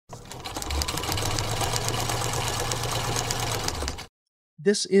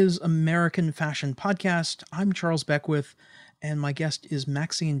This is American Fashion Podcast. I'm Charles Beckwith, and my guest is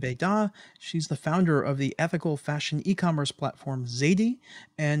Maxine Beyda. She's the founder of the ethical fashion e-commerce platform Zaidi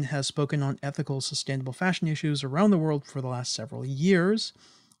and has spoken on ethical, sustainable fashion issues around the world for the last several years.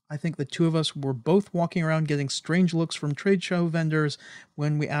 I think the two of us were both walking around getting strange looks from trade show vendors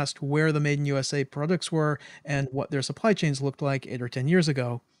when we asked where the Made in USA products were and what their supply chains looked like 8 or 10 years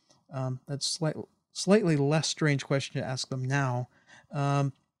ago. That's slightly less strange question to ask them now.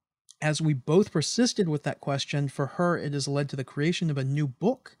 Um, as we both persisted with that question, for her, it has led to the creation of a new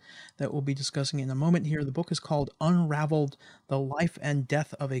book that we'll be discussing in a moment here. The book is called Unraveled: The Life and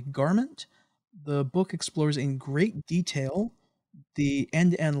Death of a Garment. The book explores in great detail the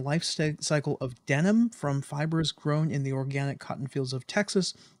end-to-end life cycle of denim, from fibers grown in the organic cotton fields of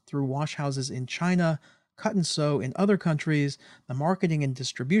Texas through wash houses in China, cut and sew in other countries, the marketing and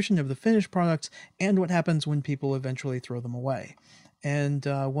distribution of the finished products, and what happens when people eventually throw them away. And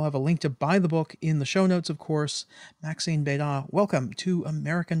we'll have a link to buy the book in the show notes, of course. Maxine Beyda, welcome to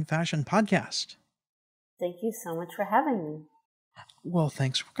American Fashion Podcast. Thank you so much for having me. Well,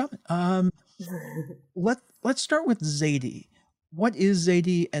 thanks for coming. Let's start with Zaidi. What is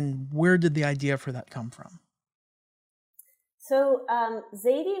Zaidi, and where did the idea for that come from? So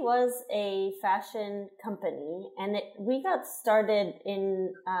Zaidi was a fashion company, and we got started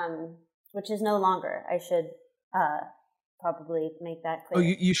in, which is no longer. I should probably make that clear.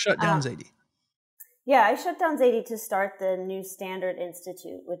 Oh, you shut down Zaidi. Yeah, I shut down Zaidi to start the New Standard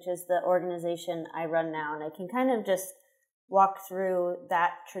Institute, which is the organization I run now, and I can kind of just walk through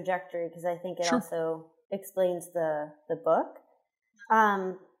that trajectory because I think it also explains the book.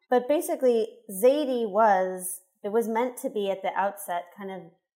 But basically, Zaidi was meant to be at the outset kind of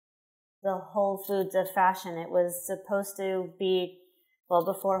the Whole Foods of fashion. It was supposed to be, well,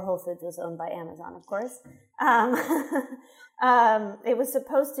 before Whole Foods was owned by Amazon, of course. It was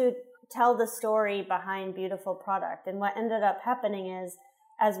supposed to tell the story behind beautiful product. And what ended up happening is,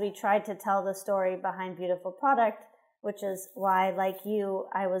 as we tried to tell the story behind beautiful product, which is why, like you,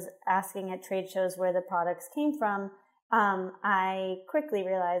 I was asking at trade shows where the products came from, I quickly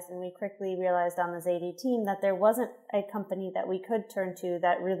realized, and we quickly realized on the Zaidi team, that there wasn't a company that we could turn to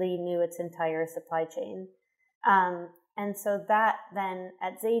that really knew its entire supply chain. And so that then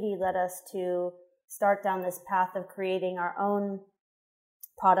at Zaidi led us to start down this path of creating our own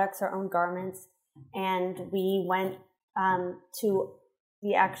products, our own garments. And we went to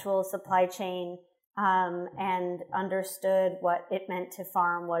the actual supply chain and understood what it meant to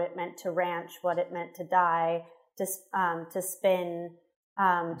farm, what it meant to ranch, what it meant to dye, to spin,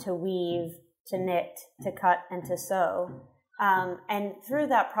 to weave, to knit, to cut, and to sew. And through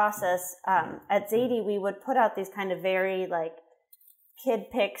that process, at Zaidi, we would put out these kind of very like kid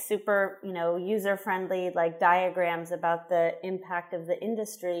pick, super, user-friendly like diagrams about the impact of the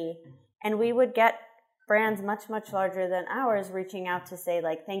industry. And we would get brands much, much larger than ours reaching out to say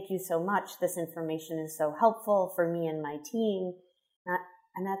like, thank you so much. This information is so helpful for me and my team.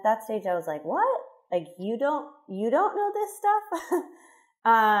 And at that stage, I was like, what? Like, you don't know this stuff?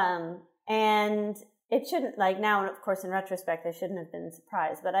 And it shouldn't, like now, of course, in retrospect, I shouldn't have been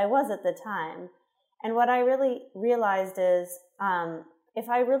surprised, but I was at the time. And what I really realized is, if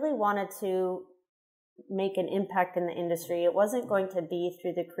I really wanted to make an impact in the industry, it wasn't going to be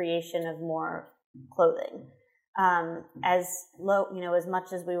through the creation of more clothing. As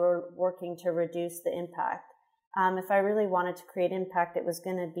much as we were working to reduce the impact. If I really wanted to create impact, it was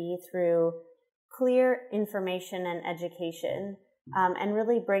going to be through clear information and education, and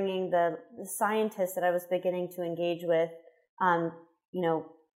really bringing the scientists that I was beginning to engage with,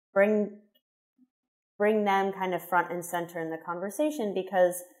 bring them kind of front and center in the conversation,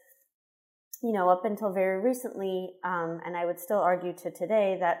 because, up until very recently, and I would still argue to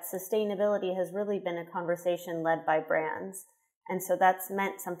today, that sustainability has really been a conversation led by brands. And so that's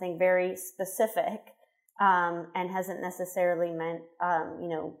meant something very specific, and hasn't necessarily meant,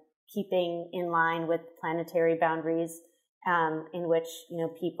 keeping in line with planetary boundaries, in which,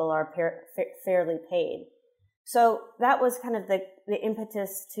 people are fairly paid. So that was kind of the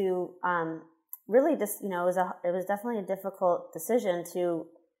impetus to, really just, it was definitely a difficult decision to,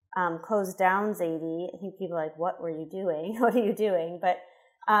 close down Zaidi. I think people are like, what were you doing? What are you doing? But,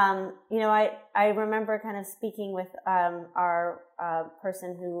 I remember kind of speaking with, our,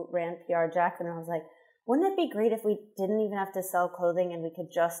 person who ran PR, Jacqueline, and I was like, wouldn't it be great if we didn't even have to sell clothing and we could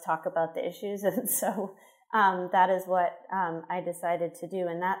just talk about the issues? And so that is what I decided to do.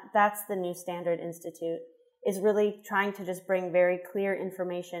 And that's the New Standard Institute, is really trying to just bring very clear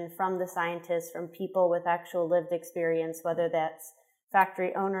information from the scientists, from people with actual lived experience, whether that's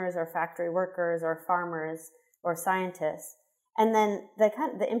factory owners or factory workers or farmers or scientists, And then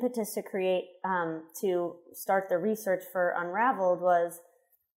the impetus to create, to start the research for Unraveled was,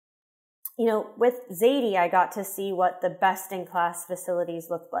 with Zadie, I got to see what the best in class facilities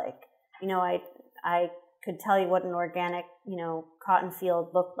looked like. I could tell you what an organic, cotton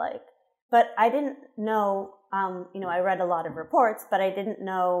field looked like, but I didn't know, I read a lot of reports, but I didn't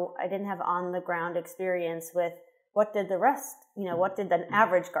have on the ground experience with what did the rest, what did an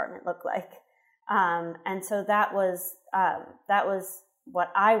average garment look like? And so that was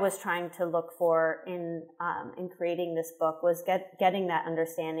what I was trying to look for in creating this book, was getting that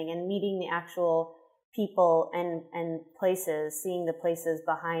understanding and meeting the actual people and places, seeing the places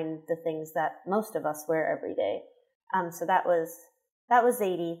behind the things that most of us wear every day. So that was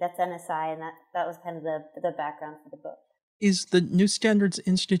Zadie, that's NSI, and that was kind of the background for the book. Is the New Standards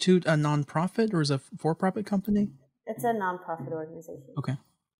Institute a nonprofit or is it a for-profit company? It's a nonprofit organization. Okay.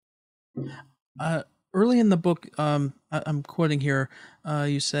 Early in the book, I'm quoting here,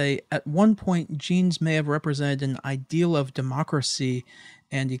 you say, at one point, jeans may have represented an ideal of democracy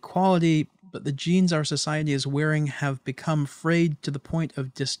and equality, but the jeans our society is wearing have become frayed to the point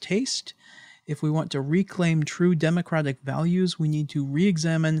of distaste. If we want to reclaim true democratic values, we need to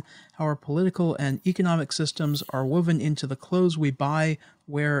re-examine how our political and economic systems are woven into the clothes we buy,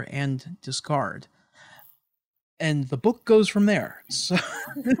 wear, and discard. And the book goes from there. So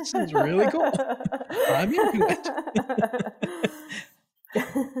this is really cool. I'm into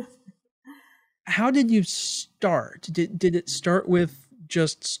it. How did you start? Did it start with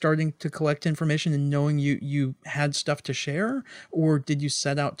just starting to collect information and knowing you had stuff to share? Or did you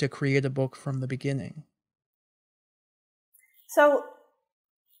set out to create a book from the beginning? So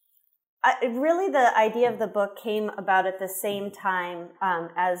really the idea of the book came about at the same time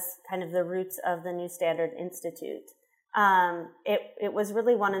as kind of the roots of the New Standard Institute. It was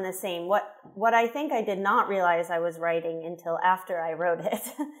really one and the same. What I think I did not realize I was writing until after I wrote it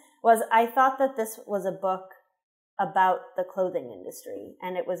was I thought that this was a book about the clothing industry,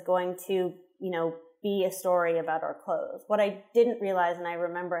 and it was going to, be a story about our clothes. What I didn't realize, and I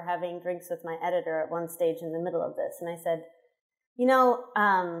remember having drinks with my editor at one stage in the middle of this, and I said,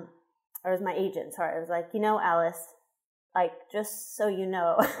 or it was my agent, sorry. I was like, Alice, just so you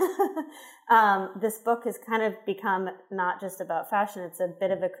know, this book has kind of become not just about fashion. It's a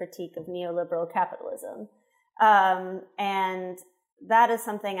bit of a critique of neoliberal capitalism. And that is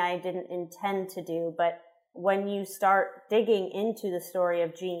something I didn't intend to do. But when you start digging into the story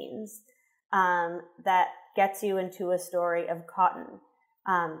of jeans, that gets you into a story of cotton.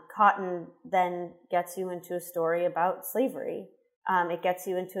 Cotton then gets you into a story about slavery. It gets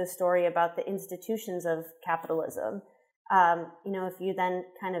you into a story about the institutions of capitalism. If you then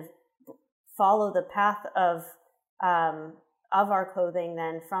kind of follow the path of our clothing,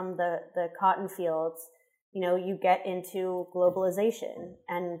 then from the cotton fields, you get into globalization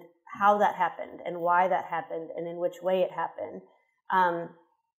and how that happened and why that happened and in which way it happened.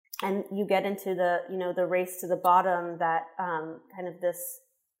 And you get into the race to the bottom that kind of this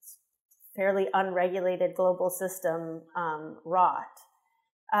fairly unregulated global system wrought,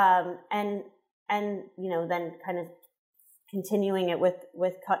 and then kind of continuing it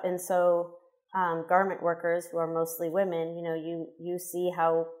with cut and sew garment workers who are mostly women. You see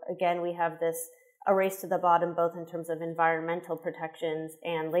how again we have a race to the bottom, both in terms of environmental protections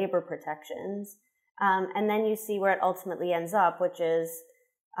and labor protections, and then you see where it ultimately ends up, which is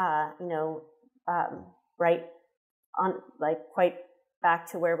right on quite back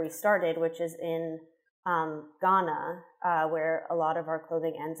to where we started, which is in Ghana, where a lot of our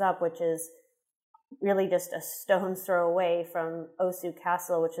clothing ends up, which is really just a stone's throw away from Osu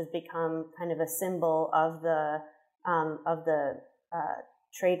Castle, which has become kind of a symbol of the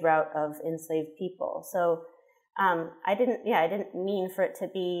trade route of enslaved people. So I didn't mean for it to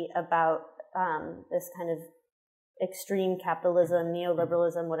be about this kind of extreme capitalism,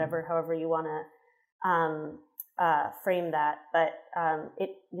 neoliberalism, however you want to frame that, but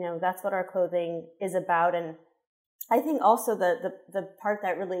that's what our clothing is about. And I think also the part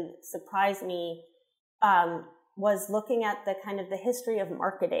that really surprised me was looking at the kind of the history of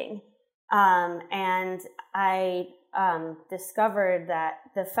marketing, and I discovered that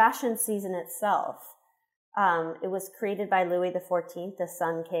the fashion season itself, it was created by Louis XIV, the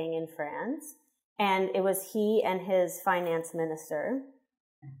Sun King in France, and it was he and his finance minister,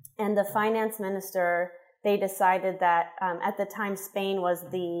 and the finance minister. They decided that at the time Spain was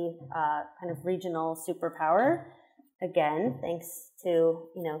the kind of regional superpower, again thanks to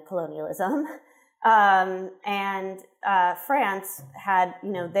colonialism, and France had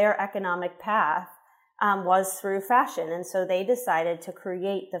their economic path was through fashion, and so they decided to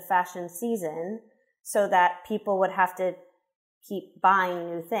create the fashion season so that people would have to keep buying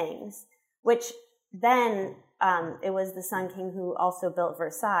new things, which then it was the Sun King who also built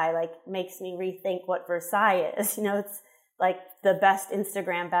Versailles, like makes me rethink what Versailles is. It's like the best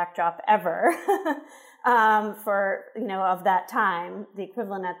Instagram backdrop ever for, of that time, the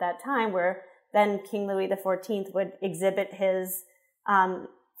equivalent at that time, where then King Louis XIV would exhibit his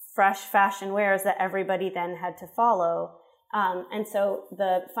fresh fashion wares that everybody then had to follow. And so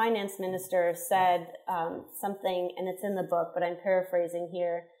the finance minister said something, and it's in the book, but I'm paraphrasing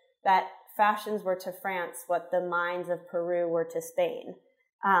here, that fashions were to France what the mines of Peru were to Spain.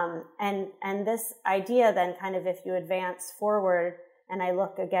 And this idea then kind of, if you advance forward, and I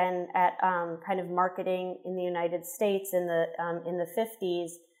look again at kind of marketing in the United States in the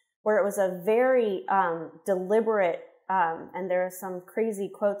 50s, where it was a very deliberate, and there are some crazy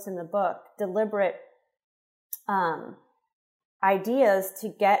quotes in the book, deliberate ideas to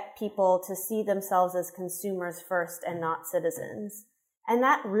get people to see themselves as consumers first and not citizens. And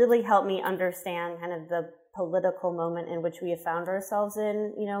that really helped me understand kind of the political moment in which we have found ourselves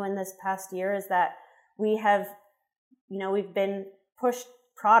in, in this past year, is that we have, we've been pushed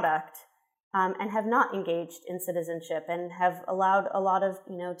product and have not engaged in citizenship and have allowed a lot of,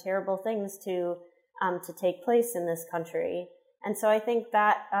 terrible things to take place in this country. And so I think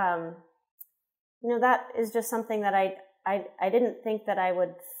that, that is just something that I didn't think that I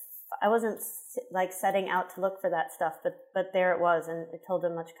wasn't like setting out to look for that stuff, but there it was, and it told a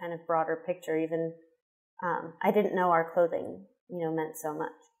much kind of broader picture. Even I didn't know our clothing, meant so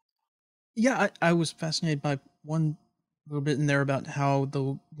much. Yeah, I was fascinated by one little bit in there about how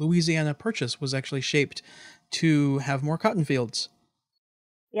the Louisiana Purchase was actually shaped to have more cotton fields.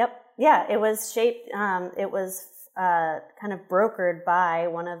 Yep. Yeah, it was shaped. It was kind of brokered by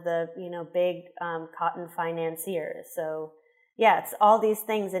one of the big cotton financiers. So yeah, it's all these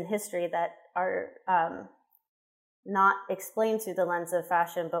things in history that are not explained through the lens of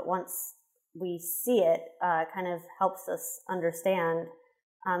fashion, but once we see it, kind of helps us understand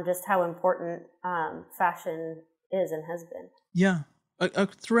just how important fashion is and has been. Yeah.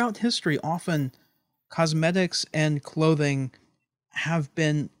 Throughout history, often cosmetics and clothing have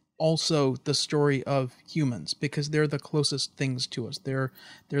been also the story of humans, because they're the closest things to us. They're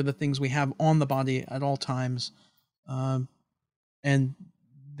the things we have on the body at all times. And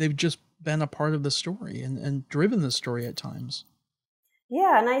they've just been a part of the story and driven the story at times.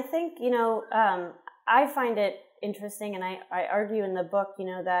 Yeah, and I think, I find it interesting, and I argue in the book,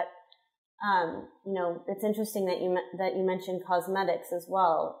 that, it's interesting that you mentioned cosmetics as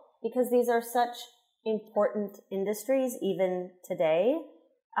well, because these are such important industries even today.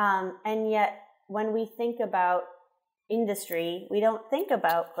 And yet when we think about industry, we don't think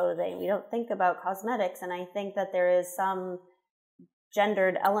about clothing, we don't think about cosmetics. And I think that there is some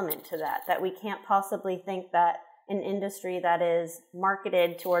gendered element to that we can't possibly think that an industry that is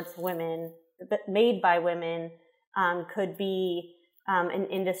marketed towards women, but made by women, could be an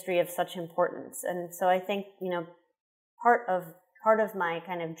industry of such importance. And so I think, part of my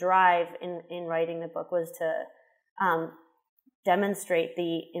kind of drive in writing the book was to demonstrate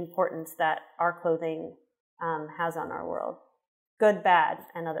the importance that our clothing has on our world, good, bad,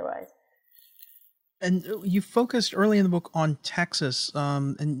 and otherwise. And you focused early in the book on Texas,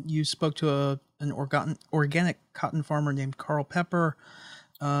 and you spoke to an organic cotton farmer named Carl Pepper.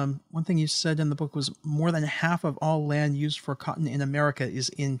 One thing you said in the book was more than half of all land used for cotton in America is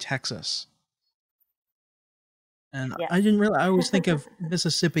in Texas. And Yes. I always think of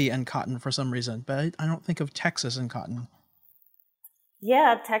Mississippi and cotton for some reason, but I don't think of Texas and cotton.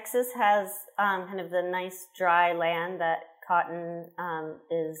 Yeah, Texas has kind of the nice dry land that cotton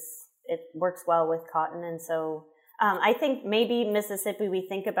it works well with cotton. And so I think maybe Mississippi, we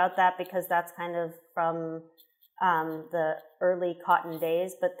think about that because that's kind of from the early cotton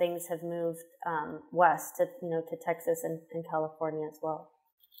days, but things have moved west to Texas and California as well.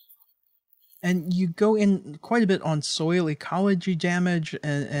 And you go in quite a bit on soil ecology damage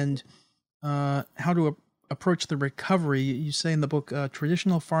and how to approach the recovery. You say in the book,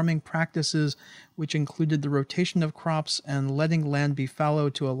 traditional farming practices, which included the rotation of crops and letting land be fallow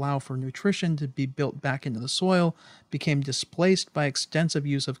to allow for nutrition to be built back into the soil, became displaced by extensive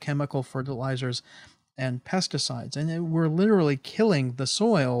use of chemical fertilizers and pesticides. And we're literally killing the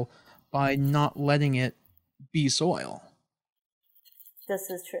soil by not letting it be soil. This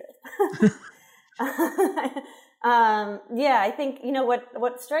is true. Yeah, I think,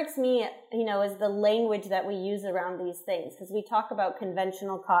 what strikes me, is the language that we use around these things, because we talk about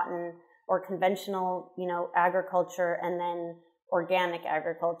conventional cotton or conventional, agriculture and then organic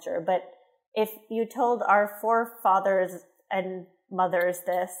agriculture. But if you told our forefathers and mothers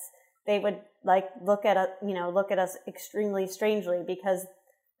this, they would like look at us extremely strangely, because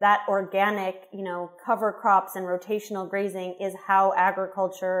that organic, cover crops and rotational grazing is how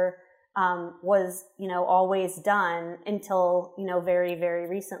agriculture was, always done until, very, very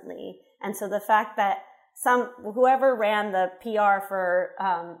recently. And so the fact that whoever ran the PR for,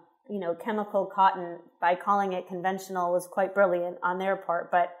 chemical cotton by calling it conventional was quite brilliant on their part.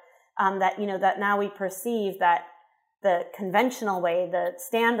 But that now we perceive that the conventional way, the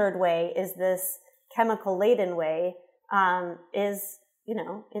standard way, is this chemical laden way, is,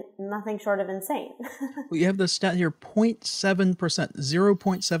 nothing short of insane. We have the stat here, 0.7%,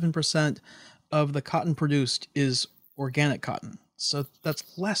 0.7% of the cotton produced is organic cotton. So that's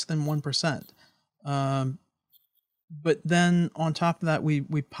less than 1%. But then on top of that, we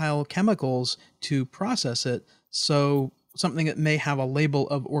pile chemicals to process it. So something that may have a label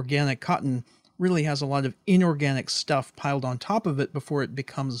of organic cotton really has a lot of inorganic stuff piled on top of it before it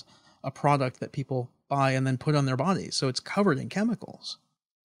becomes a product that people buy and then put on their bodies. So it's covered in chemicals.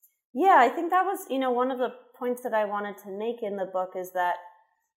 Yeah, I think that was, one of the points that I wanted to make in the book is that,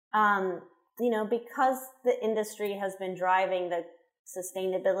 because the industry has been driving the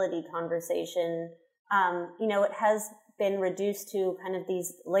sustainability conversation, it has been reduced to kind of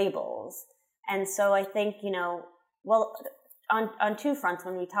these labels. And so I think, on two fronts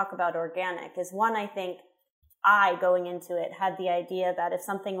when we talk about organic is one, I think going into it had the idea that if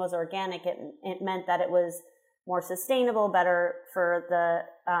something was organic, it meant that it was more sustainable, better for the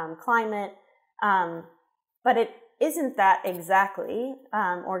climate. But it isn't that exactly.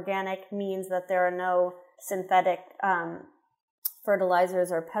 Organic means that there are no synthetic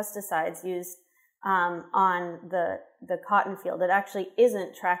fertilizers or pesticides used on the cotton field. It actually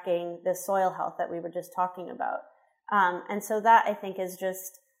isn't tracking the soil health that we were just talking about. And so that, I think, is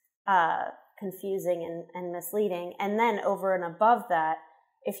just confusing and misleading. And then over and above that,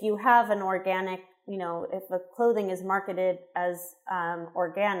 if you have an organic, if the clothing is marketed as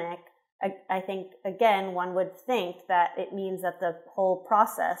organic, I think, again, one would think that it means that the whole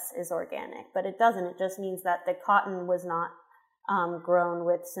process is organic, but it doesn't. It just means that the cotton was not grown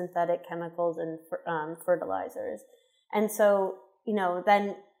with synthetic chemicals and fertilizers. And so,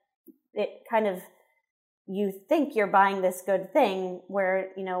 then it kind of, you think you're buying this good thing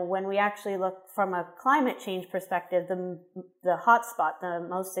where, when we actually look from a climate change perspective, the hot spot, the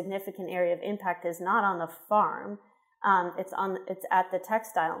most significant area of impact is not on the farm. It's at the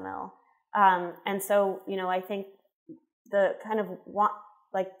textile mill. And so, I think the kind of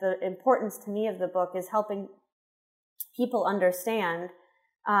the importance to me of the book is helping people understand,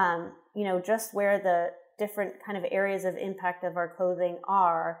 just where the different kind of areas of impact of our clothing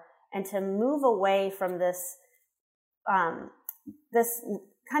are, and to move away from this kind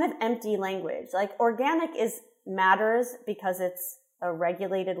of empty language. Like organic matters because it's a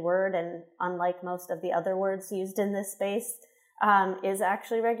regulated word, and unlike most of the other words used in this space, is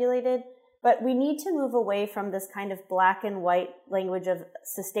actually regulated. But we need to move away from this kind of black and white language of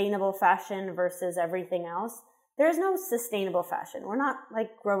sustainable fashion versus everything else. There's no sustainable fashion. We're not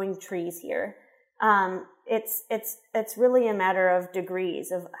like growing trees here. It's really a matter of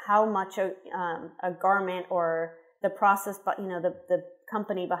degrees of how much a garment or the process, but the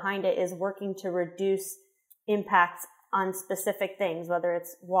company behind it is working to reduce impacts on specific things, whether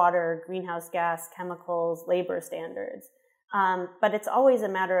it's water, greenhouse gas, chemicals, labor standards. But it's always a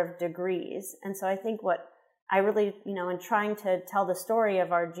matter of degrees. And so I think what I really, in trying to tell the story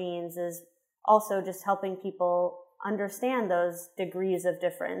of our jeans is also just helping people understand those degrees of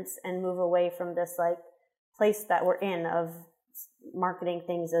difference and move away from this like place that we're in of marketing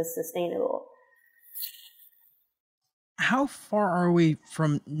things as sustainable. How far are we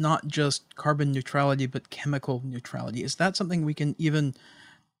from not just carbon neutrality, but chemical neutrality? Is that something we can even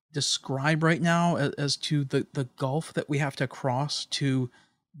describe right now as to the gulf that we have to cross to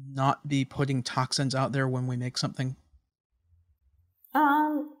not be putting toxins out there when we make something?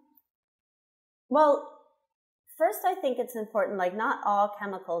 Well, first I think it's important, like not all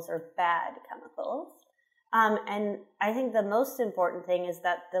chemicals are bad chemicals. And I think the most important thing is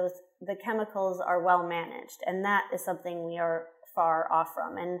that the chemicals are well managed, and that is something we are far off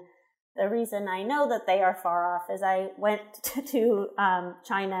from. And the reason I know that they are far off is I went to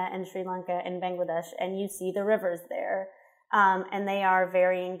China and Sri Lanka and Bangladesh, and you see the rivers there, and they are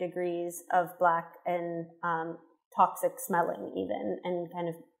varying degrees of black and toxic smelling even, and kind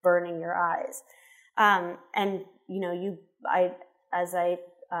of burning your eyes. And as I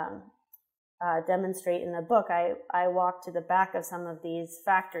demonstrate in the book, I walk to the back of some of these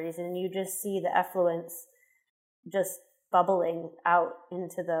factories, and you just see the effluents just bubbling out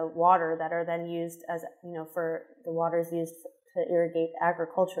into the water that are then used as, for the waters used irrigate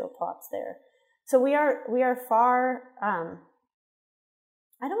agricultural plots there. So we are far.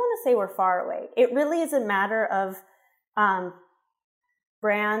 I don't want to say we're far away. It really is a matter of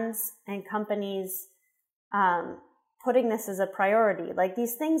brands and companies putting this as a priority. Like,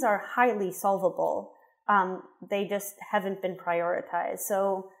 these things are highly solvable. They just haven't been prioritized.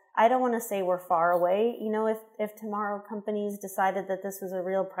 So I don't want to say we're far away. You know, if tomorrow companies decided that this was a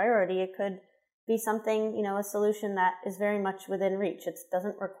real priority, it could be something, you know, a solution that is very much within reach. It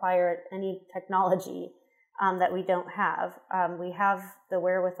doesn't require any technology that we don't have. We have the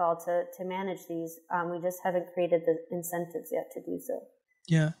wherewithal to manage these. We just haven't created the incentives yet to do so.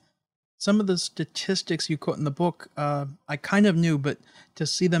 Yeah. Some of the statistics you quote in the book, I kind of knew, but to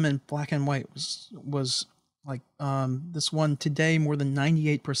see them in black and white was like, this one: today, more than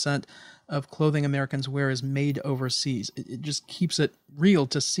 98% of clothing Americans wear is made overseas. It just keeps it real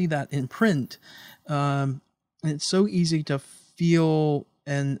to see that in print. And it's so easy to feel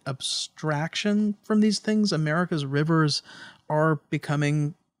an abstraction from these things. America's rivers are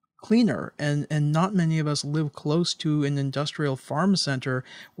becoming cleaner, and not many of us live close to an industrial farm center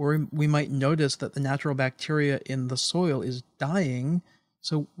where we might notice that the natural bacteria in the soil is dying.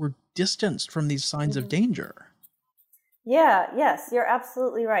 So we're distanced from these signs of danger. Yes, you're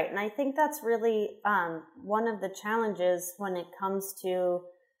absolutely right. And I think that's really one of the challenges when it comes to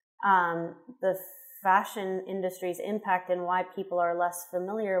the fashion industry's impact and why people are less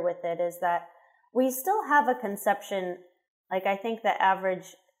familiar with it, is that we still have a conception, like, I think the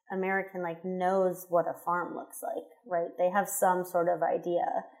average American knows what a farm looks like, right? They have some sort of idea,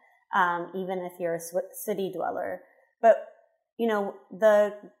 even if you're a city dweller. But, you know,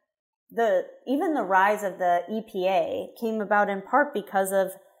 even the rise of the EPA came about in part because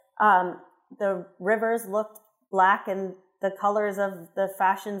of the rivers looked black and the colors of the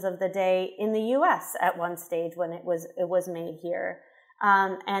fashions of the day in the U.S. at one stage when it was made here.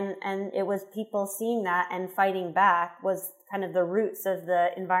 And it was people seeing that and fighting back was kind of the roots of the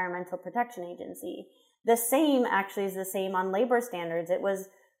Environmental Protection Agency. The same actually is the same on labor standards. It was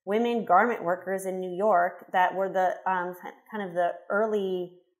women garment workers in New York that were the kind of the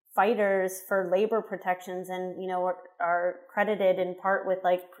early fighters for labor protections, and, you know, are credited in part with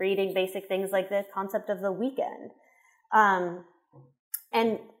creating basic things like the concept of the weekend.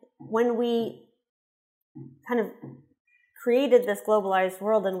 And when we kind of created this globalized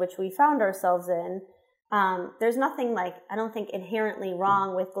world in which we found ourselves in, there's nothing I don't think inherently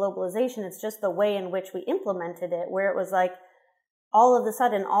wrong with globalization. It's just the way in which we implemented it, where it was all of a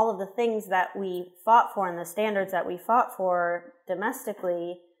sudden, all of the things that we fought for and the standards that we fought for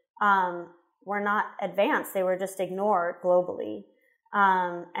domestically were not advanced. They were just ignored globally.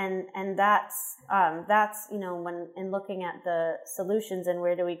 And that's, you know, when in looking at the solutions and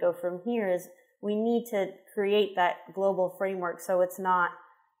where do we go from here, is we need to create that global framework so it's not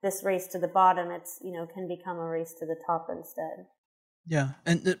this race to the bottom. It's, you know, can become a race to the top instead. Yeah.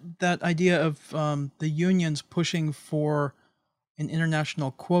 And that idea of the unions pushing for an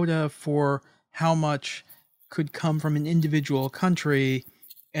international quota for how much could come from an individual country,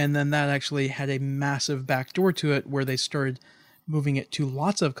 and then that actually had a massive backdoor to it where they started moving it to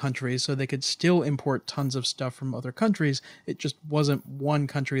lots of countries so they could still import tons of stuff from other countries. It just wasn't one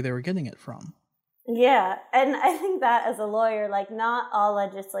country they were getting it from. Yeah, and I think that as a lawyer, not all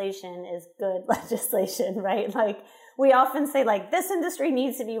legislation is good legislation, right? We often say, this industry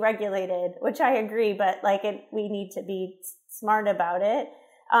needs to be regulated, which I agree, but we need to be smart about it.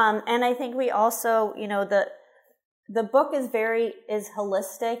 And I think we also, you know, the book is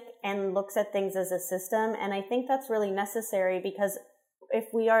holistic and looks at things as a system. And I think that's really necessary, because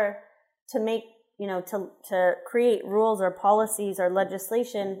if we are to make, you know, to create rules or policies or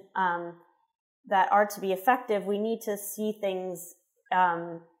legislation, that are to be effective, we need to see things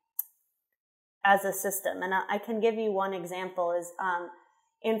as a system. And I can give you one example is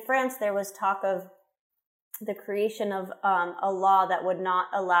in France, there was talk of the creation of a law that would not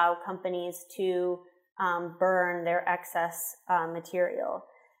allow companies to burn their excess material.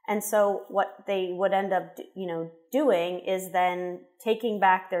 And so what they would end up, you know, doing is then taking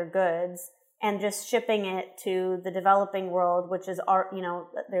back their goods and just shipping it to the developing world, which is you know,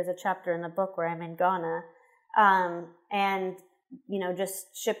 there's a chapter in the book where I'm in Ghana, and, you know,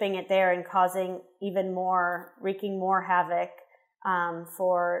 just shipping it there and causing wreaking more havoc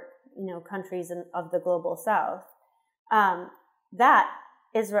for, you know, countries of the global South. That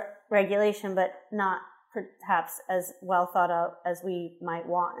is regulation, but not perhaps as well thought out as we might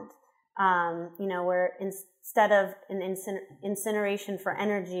want. You know, where instead of an incineration for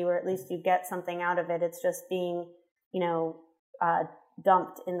energy, where at least you get something out of it, it's just being, you know,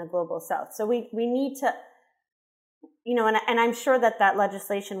 dumped in the global South. So we need to, and I'm sure that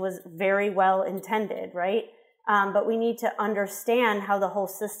legislation was very well intended, right? But we need to understand how the whole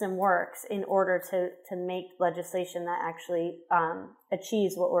system works in order to make legislation that actually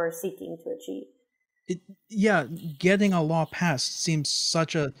achieves what we're seeking to achieve. Getting a law passed seems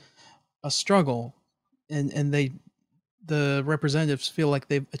such a struggle, and the representatives feel like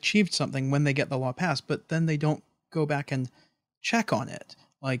they've achieved something when they get the law passed, but then they don't go back and check on it.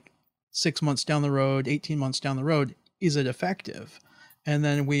 Like 6 months down the road, 18 months down the road, is it effective? And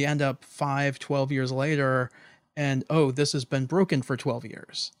then we end up 12 years later, and this has been broken for 12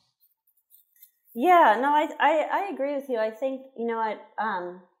 years. Yeah, no, I agree with you. I think,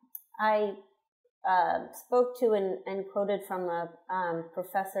 I spoke to and quoted from a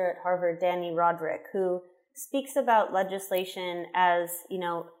professor at Harvard, Danny Roderick, who speaks about legislation as,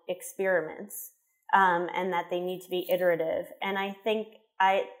 experiments, and that they need to be iterative. And I think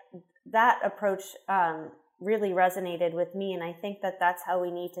that approach really resonated with me. And I think that that's how we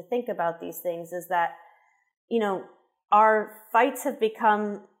need to think about these things, is that, our fights have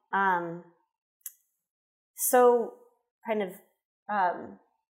become so kind of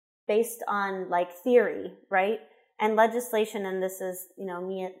based on like theory, right? And legislation, and this is,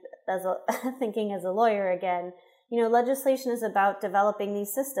 me as thinking as a lawyer again, legislation is about developing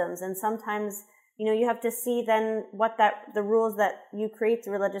these systems. And sometimes, you have to see then what the rules that you create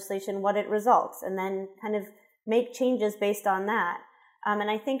through legislation, what it results, and then kind of make changes based on that. And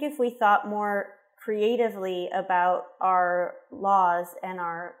I think if we thought more creatively about our laws and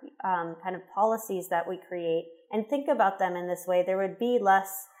our kind of policies that we create and think about them in this way, there would be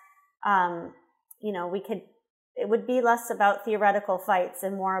less, it would be less about theoretical fights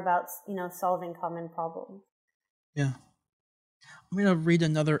and more about, solving common problems. Yeah. I'm going to read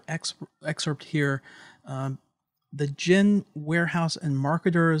another excerpt here. The gin warehouse and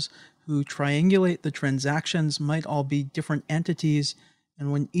marketers who triangulate the transactions might all be different entities,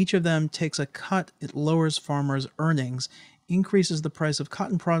 and when each of them takes a cut, it lowers farmers' earnings, increases the price of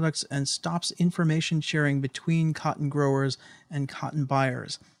cotton products, and stops information sharing between cotton growers and cotton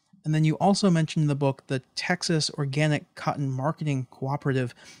buyers. And then you also mentioned in the book the Texas Organic Cotton Marketing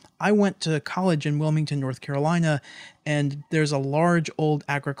Cooperative. I went to college in Wilmington, North Carolina, and there's a large old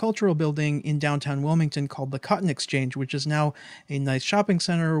agricultural building in downtown Wilmington called the Cotton Exchange, which is now a nice shopping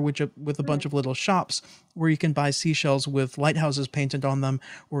center with a bunch of little shops where you can buy seashells with lighthouses painted on them,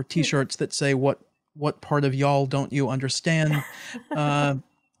 or T-shirts that say what part of y'all don't you understand,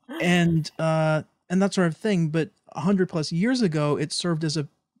 and that sort of thing. But 100+ years ago, it served as a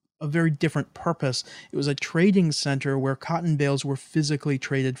very different purpose. It was a trading center where cotton bales were physically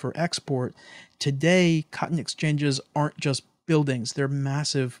traded for export. Today, cotton exchanges aren't just buildings. They're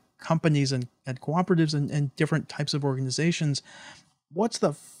massive companies and cooperatives and different types of organizations. What's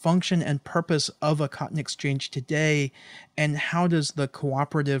the function and purpose of a cotton exchange today, and how does the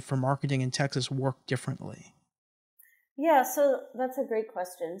cooperative for marketing in Texas work differently? Yeah, so that's a great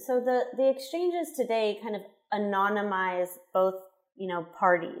question. So the exchanges today kind of anonymize both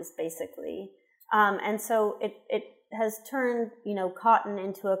parties, basically. And so it has turned, cotton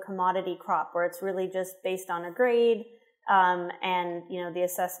into a commodity crop where it's really just based on a grade, and, the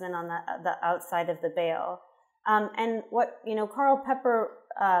assessment on the outside of the bale. And what, Karl Pepper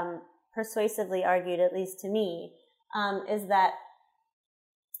persuasively argued, at least to me, is that,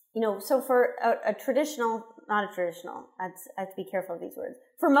 so for a traditional, not a traditional, I have to be careful of these words.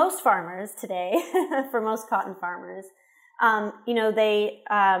 For most farmers today, for most cotton farmers,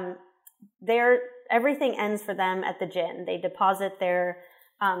 everything ends for them at the gin. They deposit their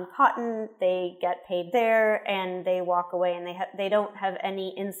cotton, they get paid there, and they walk away, and they don't have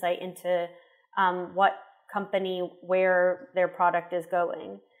any insight into what company, where their product is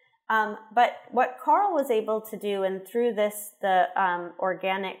going. But what Karl was able to do, and through the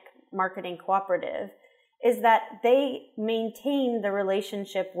Organic Marketing Cooperative, is that they maintain the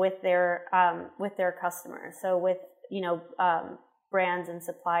relationship with their customers. So with brands and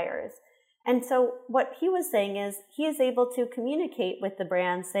suppliers. And so what he was saying is he is able to communicate with the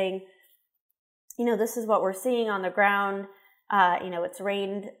brands saying, this is what we're seeing on the ground. It's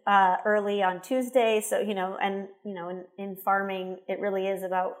rained early on Tuesday. So, in farming, it really is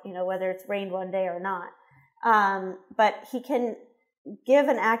about, whether it's rained one day or not. But he can give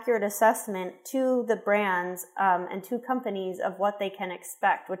an accurate assessment to the brands and to companies of what they can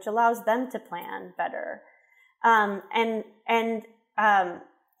expect, which allows them to plan better.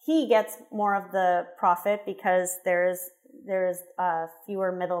 He gets more of the profit because there's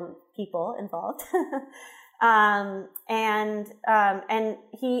fewer middle people involved.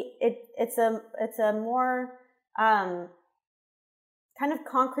 It's a more kind of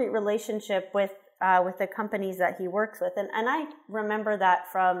concrete relationship with with the companies that he works with. And I remember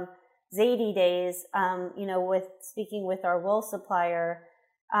that from Zadie days, with speaking with our wool supplier,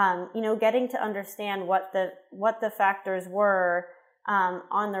 getting to understand what the factors were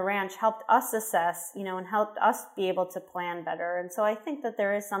on the ranch helped us assess, and helped us be able to plan better. And so I think that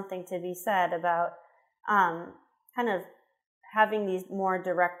there is something to be said about kind of having these more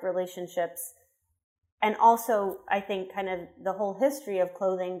direct relationships. And also, I think kind of the whole history of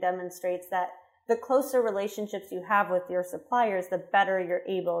clothing demonstrates that the closer relationships you have with your suppliers, the better you're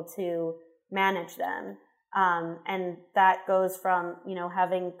able to manage them. And that goes from,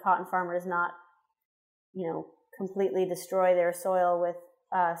 having cotton farmers not, completely destroy their soil with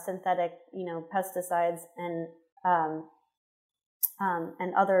synthetic, pesticides and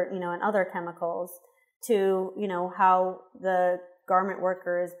other chemicals to, how the garment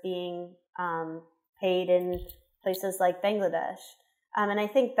worker is being paid in places like Bangladesh. And I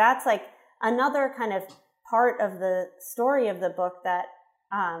think that's like another kind of part of the story of the book that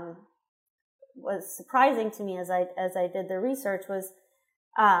was surprising to me as I did the research was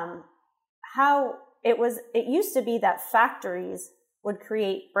how it used to be that factories would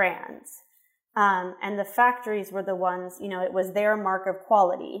create brands. And the factories were the ones, it was their mark of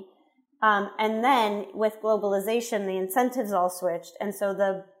quality. And then with globalization, the incentives all switched. And so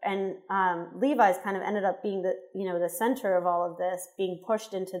Levi's kind of ended up being the center of all of this, being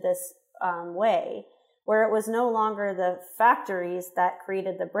pushed into this way where it was no longer the factories that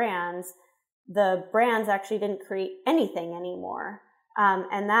created the brands. The brands actually didn't create anything anymore.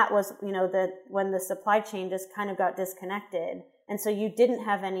 And that was, when the supply chain just kind of got disconnected. And so you didn't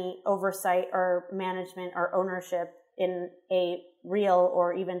have any oversight or management or ownership in a real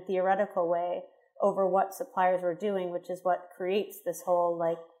or even theoretical way over what suppliers were doing, which is what creates this whole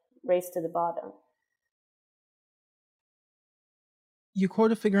race to the bottom. You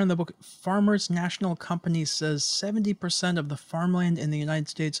quote a figure in the book, Farmers National Company says 70% of the farmland in the United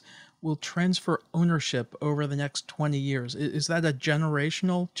States will transfer ownership over the next 20 years. Is that a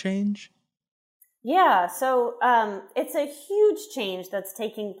generational change? Yeah, so it's a huge change that's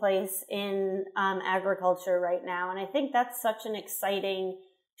taking place in agriculture right now. And I think that's such an exciting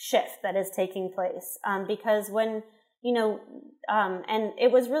shift that is taking place because when, and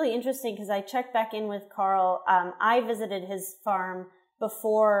it was really interesting because I checked back in with Carl. I visited his farm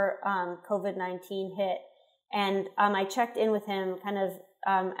before COVID-19 hit. And I checked in with him kind of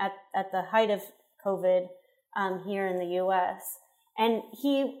at the height of COVID here in the U.S. And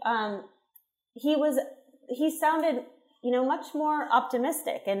he sounded, much more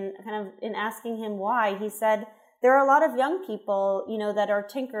optimistic, and kind of in asking him why, he said, there are a lot of young people, that are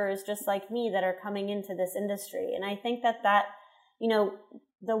tinkers just like me that are coming into this industry. And I think that,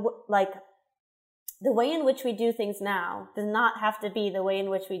 the way in which we do things now does not have to be the way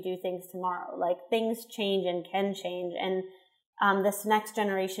in which we do things tomorrow. Like things change and can change. And this next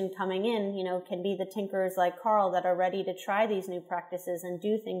generation coming in, can be the tinkers like Carl that are ready to try these new practices and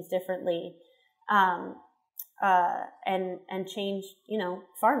do things differently. And change,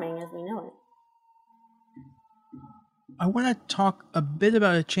 farming as we know it. I want to talk a bit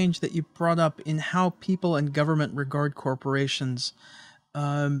about a change that you brought up in how people and government regard corporations,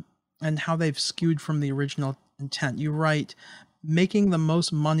 and how they've skewed from the original intent. You write, making the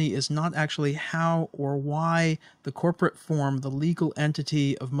most money is not actually how or why the corporate form, the legal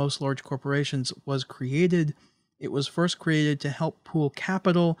entity of most large corporations, was created. It was first created to help pool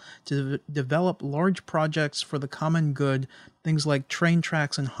capital, to develop large projects for the common good, things like train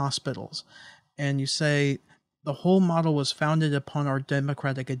tracks and hospitals. And you say, the whole model was founded upon our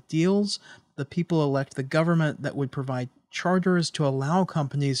democratic ideals. The people elect the government that would provide charters to allow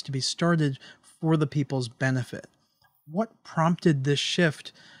companies to be started for the people's benefit. What prompted this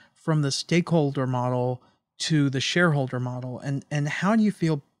shift from the stakeholder model to the shareholder model? And how do you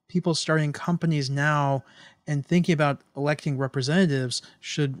feel people starting companies now and thinking about electing representatives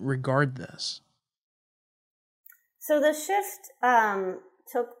should regard this? So the shift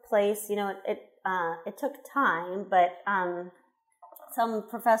took place, it took time, but some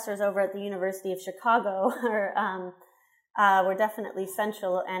professors over at the University of Chicago were definitely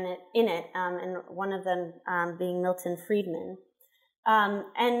central in it, and one of them being Milton Friedman.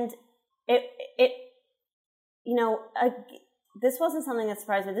 And this wasn't something that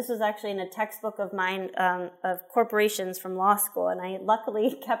surprised me. This was actually in a textbook of mine of corporations from law school, and I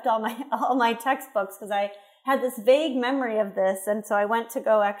luckily kept all my textbooks because I had this vague memory of this, and so I went to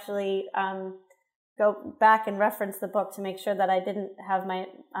go actually go back and reference the book to make sure that I didn't have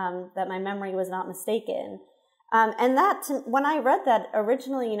that my memory was not mistaken. And when I read that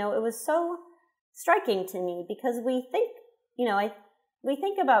originally, it was so striking to me because we think, we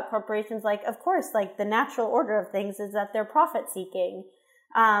think about corporations like, of course, like the natural order of things is that they're profit seeking.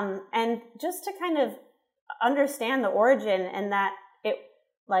 And just to kind of understand the origin, and that it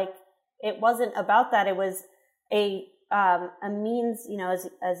wasn't about that. It was a means,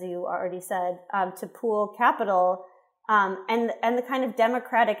 as you already said, to pool capital, and the kind of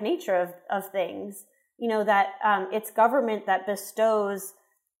democratic nature of things, that it's government that bestows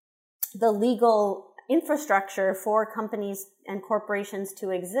the legal infrastructure for companies and corporations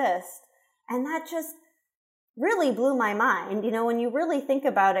to exist. And that just really blew my mind. When you really think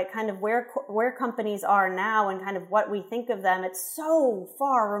about it, kind of where companies are now and kind of what we think of them, it's so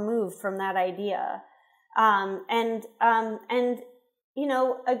far removed from that idea. And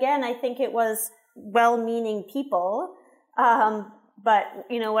again, I think it was well-meaning people. But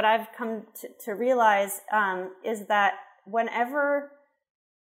what I've come to realize, is that whenever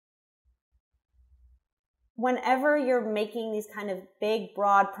you're making these kind of big,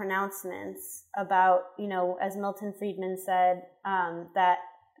 broad pronouncements about, as Milton Friedman said, that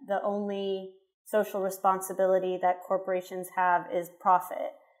the only social responsibility that corporations have is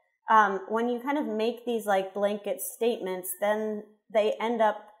profit. When you kind of make these like blanket statements, then they end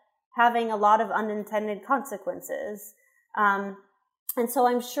up having a lot of unintended consequences. And so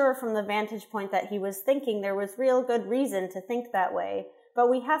I'm sure from the vantage point that he was thinking, there was real good reason to think that way. But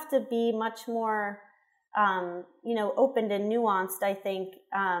we have to be much more opened and nuanced, I think,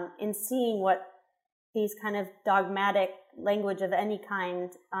 in seeing what these kind of dogmatic language of any kind,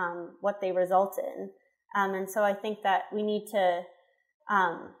 what they result in. And so I think that we need to,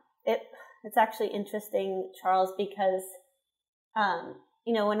 it's actually interesting, Charles, because,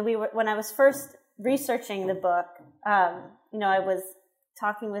 when I was first researching the book, I was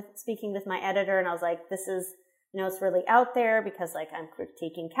speaking with my editor, and I was like, this is, it's really out there because like I'm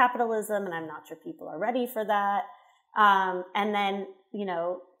critiquing capitalism and I'm not sure people are ready for that. And then,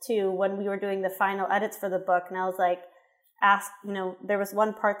 when we were doing the final edits for the book, and I was like, there was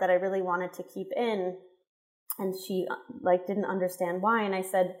one part that I really wanted to keep in, and she like didn't understand why. And I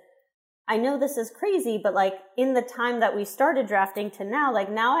said, I know this is crazy, but like in the time that we started drafting to now, like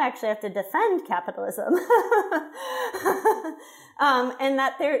now I actually have to defend capitalism. And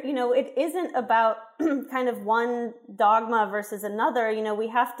that there, it isn't about kind of one dogma versus another. We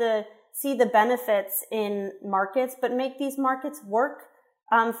have to see the benefits in markets, but make these markets work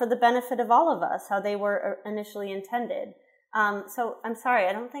for the benefit of all of us, how they were initially intended. So I'm sorry,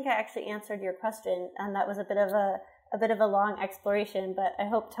 I don't think I actually answered your question, and that was a bit of a long exploration, but I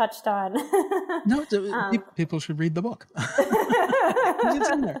hope touched on. No, people should read the book. It's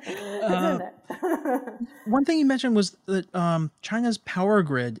in there. One thing you mentioned was that China's power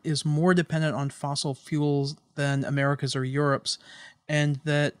grid is more dependent on fossil fuels than America's or Europe's, and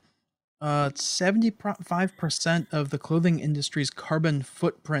that 75% of the clothing industry's carbon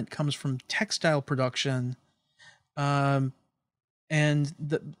footprint comes from textile production. And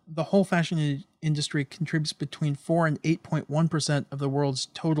the whole fashion industry contributes between 4 and 8.1% of the world's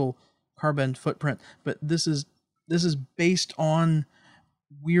total carbon footprint. But this is based on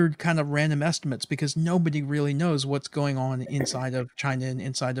weird kind of random estimates, because nobody really knows what's going on inside of China and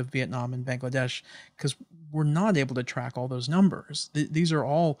inside of Vietnam and Bangladesh, because we're not able to track all those numbers. These are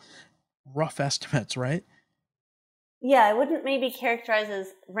all rough estimates, right? Yeah, I wouldn't maybe characterize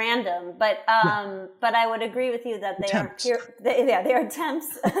as random, but I would agree with you that they attempts. They are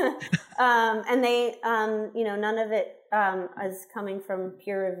attempts, and they none of it is coming from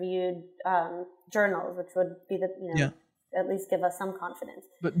peer-reviewed journals, which would be at least give us some confidence.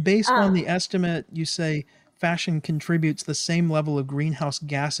 But based on the estimate, you say fashion contributes the same level of greenhouse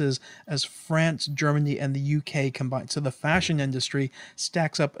gases as France, Germany, and the UK combined. So the fashion industry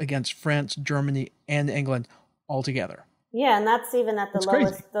stacks up against France, Germany, and England altogether. Yeah, and that's even at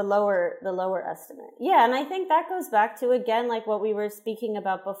the lower estimate. Yeah, and I think that goes back to, again, like what we were speaking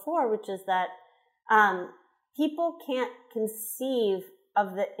about before, which is that people can't conceive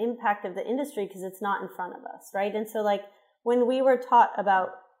of the impact of the industry because it's not in front of us, right? And so like when we were taught about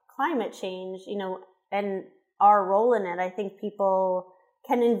climate change, and our role in it, I think people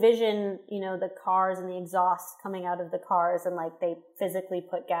can envision, the cars and the exhaust coming out of the cars, and like they physically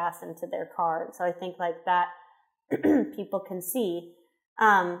put gas into their car. So I think like that people can see.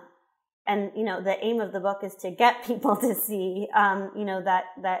 And, the aim of the book is to get people to see,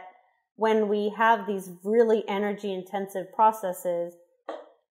 that when we have these really energy intensive processes,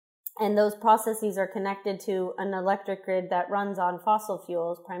 and those processes are connected to an electric grid that runs on fossil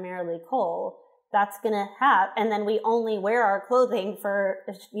fuels, primarily coal, that's going to and then we only wear our clothing for,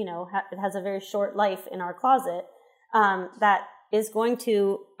 it has a very short life in our closet, that is going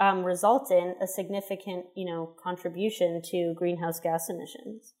to result in a significant, contribution to greenhouse gas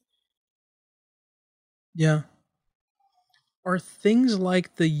emissions. Yeah. Are things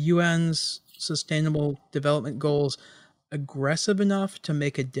like the UN's Sustainable Development Goals aggressive enough to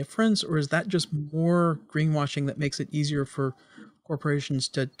make a difference, or is that just more greenwashing that makes it easier for corporations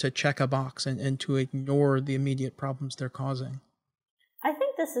to check a box and to ignore the immediate problems they're causing? I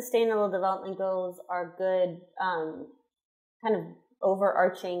think the Sustainable Development Goals are good kind of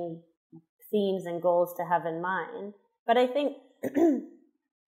overarching themes and goals to have in mind. But I think,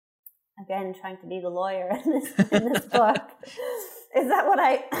 again, trying to be the lawyer in this book, is that what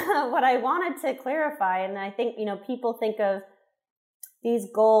I wanted to clarify. And I think, people think of these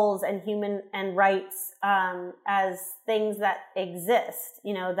goals and human and rights as things that exist,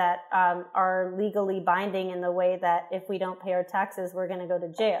 that are legally binding in the way that if we don't pay our taxes, we're going to go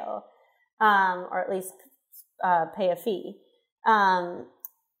to jail, or at least pay a fee.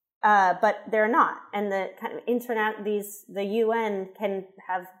 But they're not. And the kind of the UN can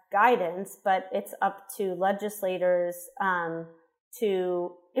have guidance, but it's up to legislators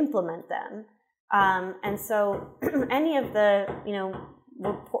to implement them. And so any of the,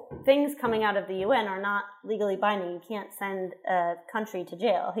 things coming out of the UN are not legally binding. You can't send a country to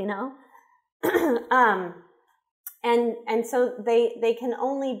jail, And so they can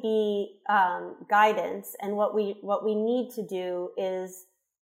only be guidance. And what we need to do is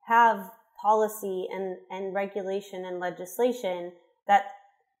have policy and regulation and legislation that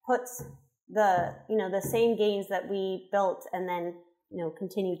puts the same gains that we built and then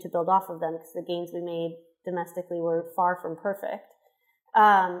continue to build off of them, because the gains we made domestically were far from perfect.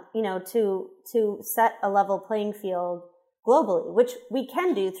 To set a level playing field globally, which we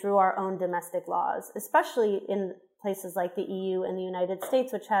can do through our own domestic laws, especially in places like the EU and the United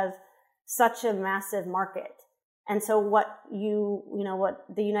States, which has such a massive market. And so what what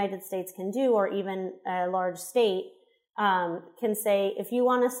the United States can do, or even a large state, can say, if you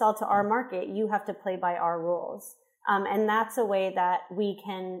want to sell to our market, you have to play by our rules. And that's a way that we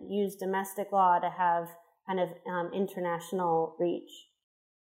can use domestic law to have kind of international reach.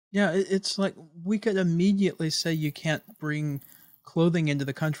 Yeah, it's like we could immediately say you can't bring clothing into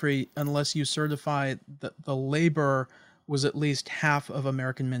the country unless you certify that the labor was at least half of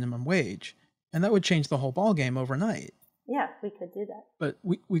American minimum wage. And that would change the whole ballgame overnight. Yeah, we could do that. But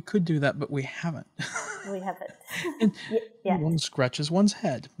we could do that, but we haven't. We haven't. And yeah. One scratches one's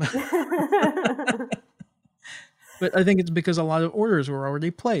head. But I think it's because a lot of orders were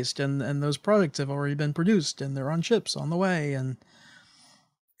already placed, and those products have already been produced, and they're on ships on the way, and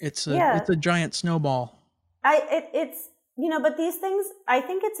it's a giant snowball. But these things, I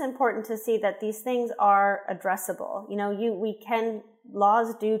think it's important to see that these things are addressable.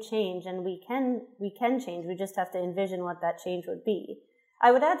 Laws do change, and we can change. We just have to envision what that change would be.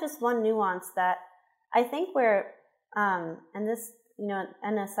 I would add just one nuance that I think where, and this, at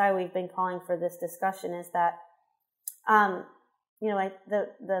NSI we've been calling for this discussion, is that,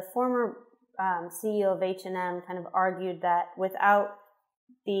 the former CEO of H&M kind of argued that without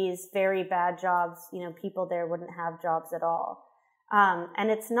these very bad jobs, people there wouldn't have jobs at all.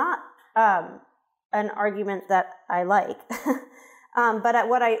 And it's not an argument that I like. But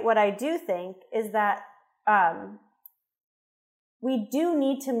what I do think is that we do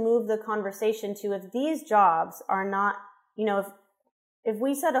need to move the conversation to, if these jobs are not, if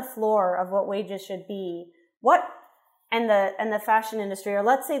we set a floor of what wages should be, and the fashion industry, or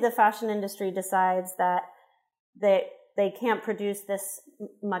let's say the fashion industry decides that they can't produce this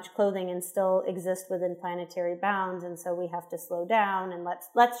much clothing and still exist within planetary bounds, and so we have to slow down, and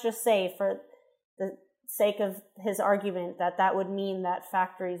let's just say, for the sake of his argument, that would mean that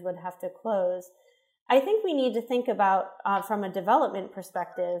factories would have to close. I think we need to think about, from a development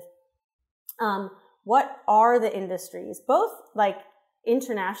perspective, what are the industries, both like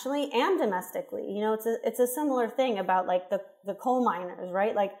internationally and domestically. It's a similar thing about like the coal miners,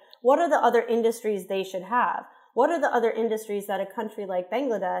 right? Like, what are the other industries they should have? What are the other industries that a country like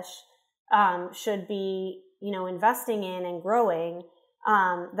Bangladesh should be, investing in and growing,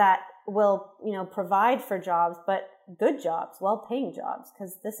 that will, provide for jobs, but good jobs, well-paying jobs,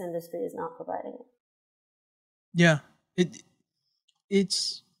 because this industry is not providing it. Yeah,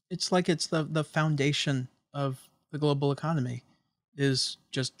 it's like it's the foundation of the global economy is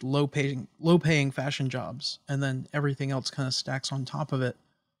just low paying fashion jobs, and then everything else kind of stacks on top of it,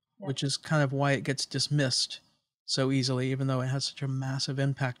 which is kind of why it gets dismissed so easily, even though it has such a massive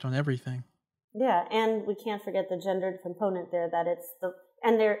impact on everything. Yeah, and we can't forget the gendered component there, that it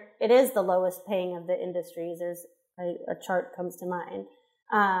is the lowest paying of the industries. There's a chart comes to mind.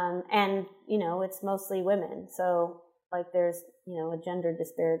 And, it's mostly women. So like there's, a gender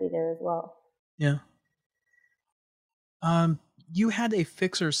disparity there as well. Yeah. You had a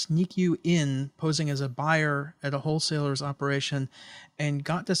fixer sneak you in posing as a buyer at a wholesaler's operation and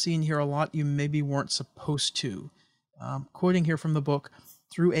got to see and hear a lot you maybe weren't supposed to. Quoting here from the book,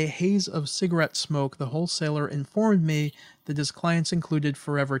 through a haze of cigarette smoke, the wholesaler informed me that his clients included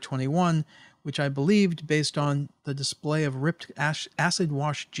Forever 21, which I believed based on the display of ripped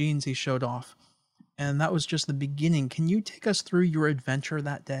acid-wash jeans he showed off. And that was just the beginning. Can you take us through your adventure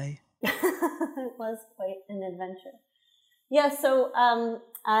that day? It was quite an adventure. Yeah, so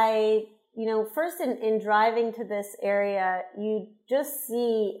I, first in driving to this area, you just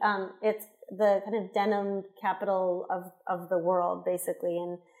see it's the kind of denim capital of the world, basically.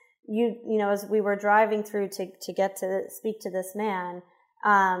 And as we were driving through to get to speak to this man,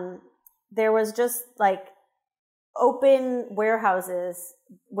 there was just like open warehouses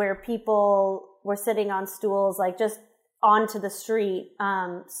where people were sitting on stools, like just onto the street,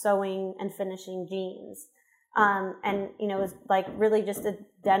 sewing and finishing jeans. And, it was like really just a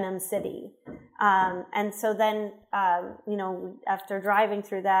denim city. And so then, after driving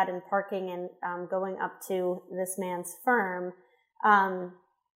through that and parking and going up to this man's firm,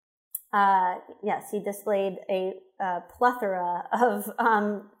 yes, he displayed a plethora of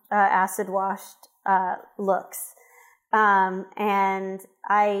acid-washed looks. And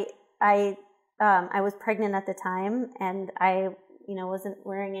I was pregnant at the time, and I wasn't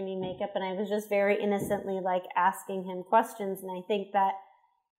wearing any makeup, and I was just very innocently like asking him questions. And I think that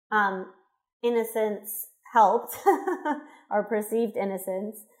innocence helped, or perceived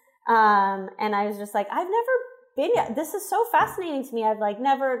innocence. And I was just like, I've never been yet. This is so fascinating to me. I've like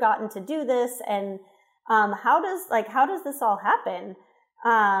never gotten to do this. And how does this all happen?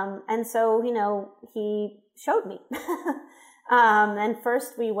 And so, he showed me. And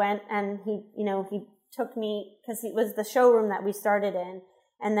first we went, and he took me, because it was the showroom that we started in,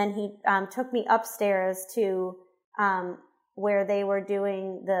 and then he took me upstairs to where they were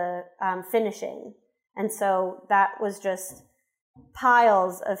doing the finishing. And so that was just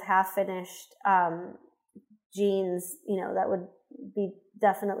piles of half-finished jeans, that would be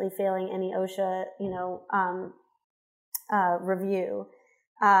definitely failing any OSHA, review.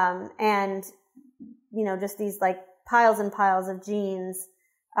 And, just these like piles and piles of jeans,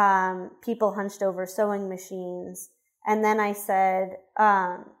 people hunched over sewing machines. And then I said,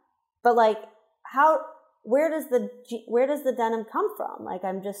 but like, where does the denim come from? Like,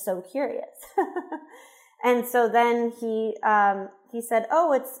 I'm just so curious. And so then he said,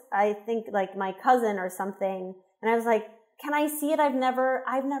 oh, it's, I think like my cousin or something. And I was like, can I see it? I've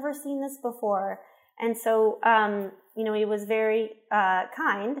never seen this before. And so, he was very,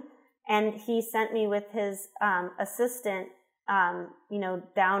 kind, and he sent me with his, assistant,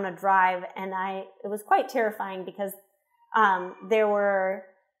 down a drive. And it was quite terrifying because,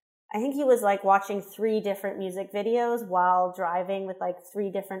 I think he was like watching 3 different music videos while driving with like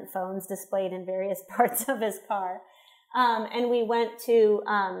 3 different phones displayed in various parts of his car. And we went to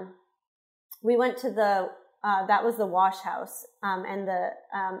the, that was the wash house, and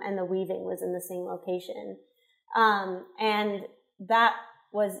the weaving was in the same location. And that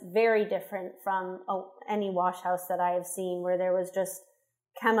was very different from any wash house that I have seen, where there was just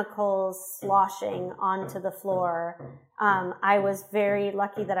chemicals sloshing onto the floor. I was very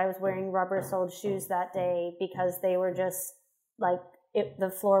lucky that I was wearing rubber-soled shoes that day, because they were just like, the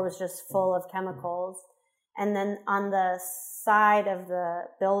floor was just full of chemicals. And then on the side of the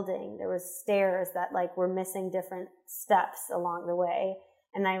building, there was stairs that like were missing different steps along the way.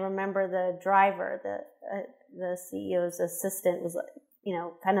 And I remember the driver, the CEO's assistant, was,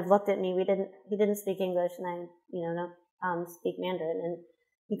 kind of looked at me. He didn't speak English, and I, don't speak Mandarin. And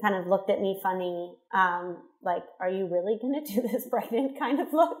he kind of looked at me funny, like, are you really going to do this pregnant kind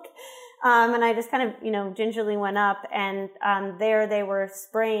of look? And I just kind of, gingerly went up, and there they were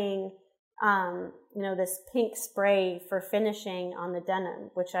spraying, this pink spray for finishing on the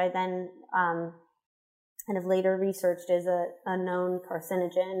denim, which I then kind of later researched is a known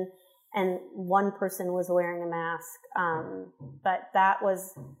carcinogen. And one person was wearing a mask. But that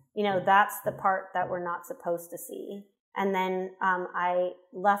was, that's the part that we're not supposed to see. And then I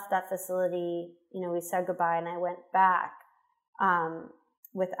left that facility, we said goodbye, and I went back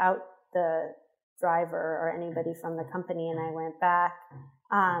without the driver or anybody from the company. And I went back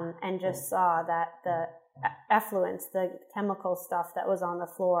and just saw that the effluents, the chemical stuff that was on the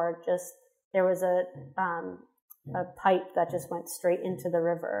floor, there was a pipe that just went straight into the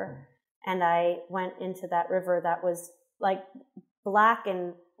river. And I went into that river that was like black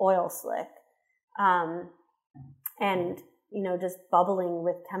and oil slick. And, just bubbling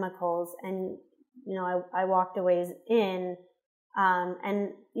with chemicals. And I walked a ways in,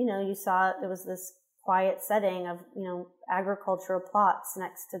 and, you saw it was this quiet setting of, agricultural plots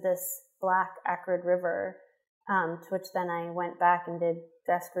next to this black acrid river, to which then I went back and did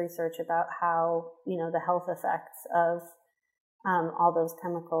desk research about how, the health effects of all those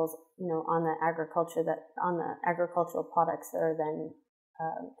chemicals, on the agricultural products that are then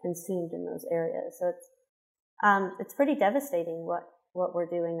consumed in those areas. So it's pretty devastating what we're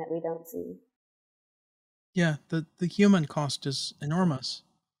doing that we don't see. Yeah, the human cost is enormous.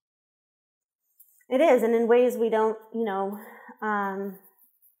 It is, and in ways we don't,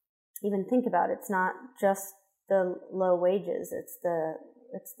 even think about. It's not just the low wages; it's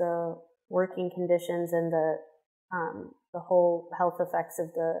the working conditions and the whole health effects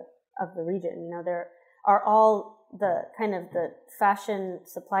of the region. There are all the kind of the fashion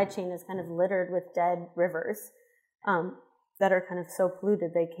supply chain is kind of littered with dead rivers that are kind of so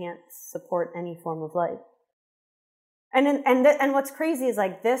polluted they can't support any form of life. And what's crazy is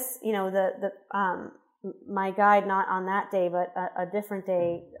like this, my guide, not on that day, but a different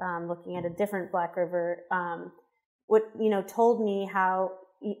day, looking at a different Black River, told me how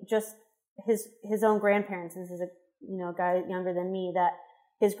just his own grandparents, this is a guy younger than me, that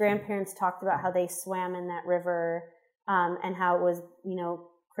his grandparents talked about how they swam in that river, and how it was,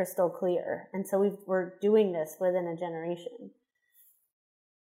 crystal clear. And so we're doing this within a generation.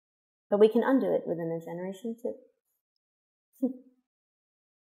 But we can undo it within a generation too.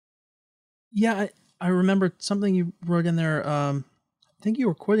 Yeah, I remember something you wrote in there. I think you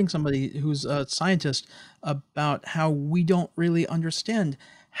were quoting somebody who's a scientist about how we don't really understand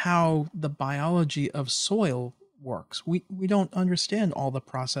how the biology of soil works. We don't understand all the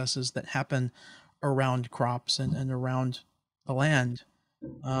processes that happen around crops and around the land.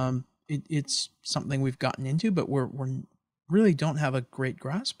 It's something we've gotten into, but we're really don't have a great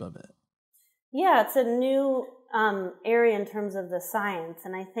grasp of it. Yeah, it's a new area in terms of the science.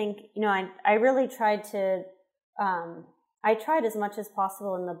 And I think, I really tried to, I tried as much as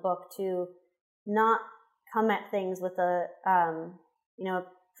possible in the book to not come at things with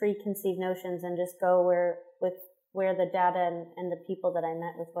preconceived notions and just go where the data and the people that I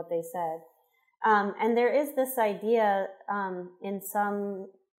met with what they said. And there is this idea in some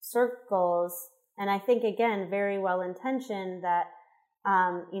circles, and I think, again, very well intentioned, that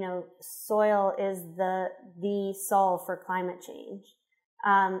soil is the solve for climate change.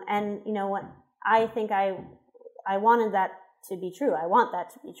 And what I think I wanted that to be true. I want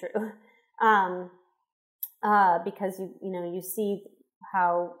that to be true. Because you see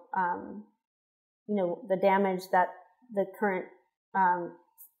how, the damage that the current,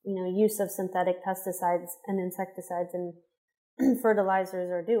 use of synthetic pesticides and insecticides and fertilizers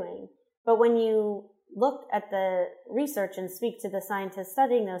are doing. But when you look at the research and speak to the scientists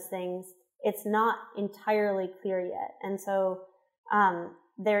studying those things, it's not entirely clear yet. And so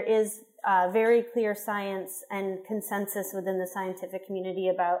there is very clear science and consensus within the scientific community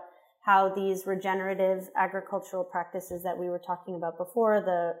about how these regenerative agricultural practices that we were talking about before,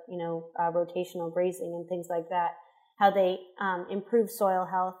 the rotational grazing and things like that, how they improve soil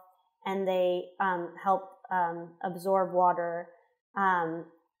health and they help absorb water,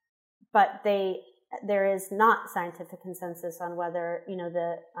 but there is not scientific consensus on whether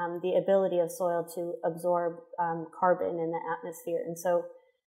the ability of soil to absorb carbon in the atmosphere. And so,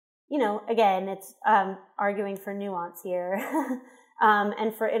 again, it's arguing for nuance here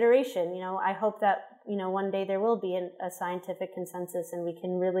and for iteration. I hope that one day there will be a scientific consensus and we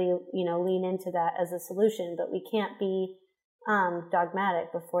can really lean into that as a solution. But we can't be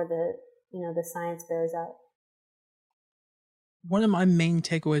dogmatic before the science bears out. One of my main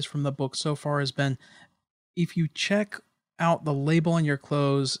takeaways from the book so far has been, if you check out the label on your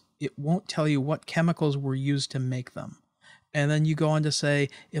clothes, it won't tell you what chemicals were used to make them. And then you go on to say,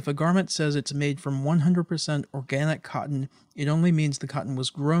 if a garment says it's made from 100% organic cotton, it only means the cotton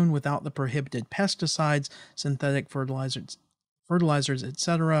was grown without the prohibited pesticides, synthetic fertilizers,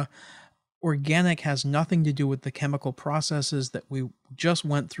 etc. Organic has nothing to do with the chemical processes that we just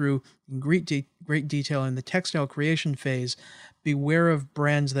went through in great detail in the textile creation phase. Beware of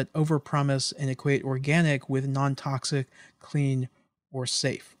brands that overpromise and equate organic with non-toxic, clean, or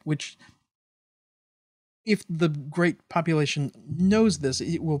safe, which, if the great population knows this,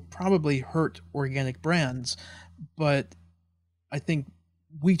 it will probably hurt organic brands. But I think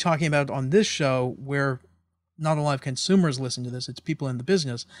we talking about it on this show, where not a lot of consumers listen to this, it's people in the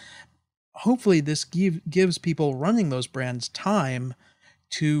business. Hopefully this gives people running those brands time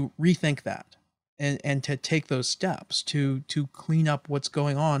to rethink that and to take those steps to clean up what's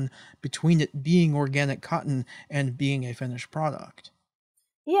going on between it being organic cotton and being a finished product.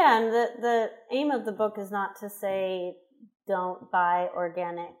 Yeah, and the aim of the book is not to say don't buy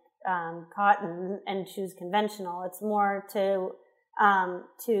organic cotton and choose conventional. It's more to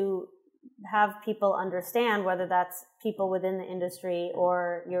have people understand, whether that's people within the industry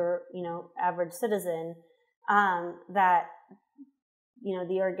or your average citizen, that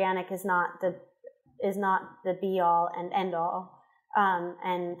the organic is not the be all and end all,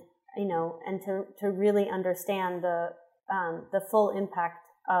 and to really understand the full impact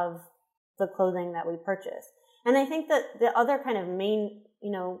of the clothing that we purchase. And I think that the other kind of main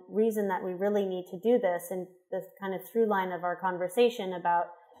reason that we really need to do this, and this kind of through line of our conversation about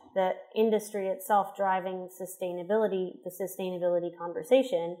the industry itself driving the sustainability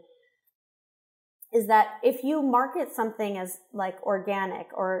conversation, is that if you market something as like organic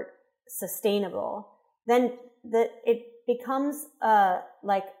or sustainable, then it becomes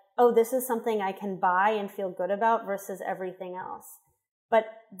like, oh, this is something I can buy and feel good about versus everything else. But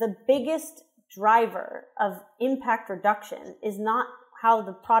the biggest driver of impact reduction is not how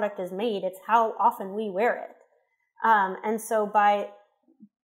the product is made, it's how often we wear it. And so by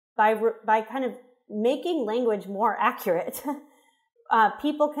kind of making language more accurate,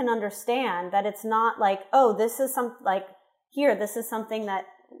 people can understand that it's not like, oh, this is something that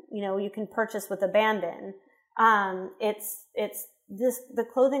you can purchase with abandon. The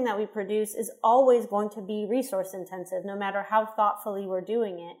clothing that we produce is always going to be resource intensive, no matter how thoughtfully we're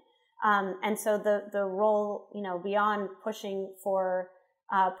doing it. And so the role, beyond pushing for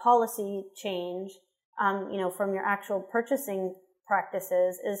policy change, from your actual purchasing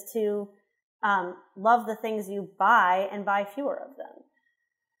practices, is to love the things you buy and buy fewer of them.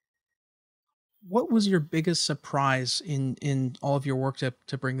 What was your biggest surprise in all of your work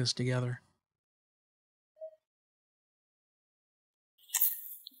to bring this together?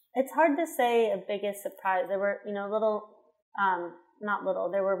 It's hard to say a biggest surprise. There were, there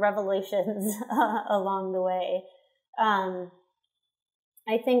were revelations along the way.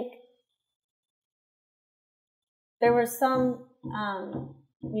 I think there were some,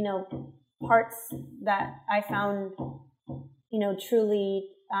 parts that I found, truly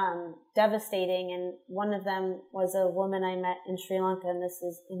devastating. And one of them was a woman I met in Sri Lanka, and this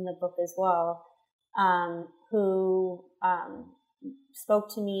is in the book as well, who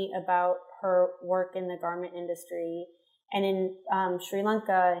spoke to me about her work in the garment industry. And in Sri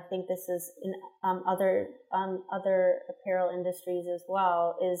Lanka, I think this is in other apparel industries as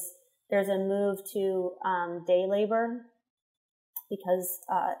well, there's a move to day labor, because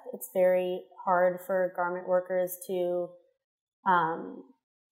it's very hard for garment workers to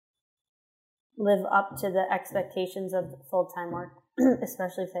live up to the expectations of full-time work,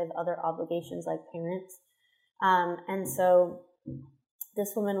 especially if they have other obligations like parents. And so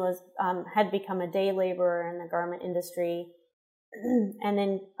this woman had become a day laborer in the garment industry. And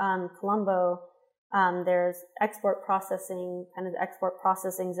in Colombo, there's export processing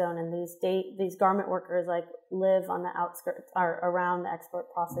zone, and these garment workers live on the outskirts or around the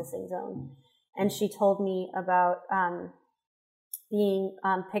export processing zone. And she told me about being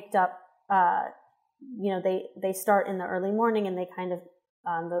picked up. They start in the early morning, and they kind of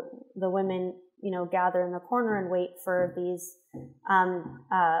the women gather in the corner and wait for these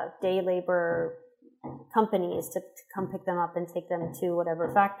day labor companies to come pick them up and take them to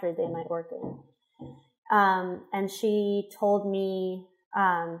whatever factory they might work in. And she told me,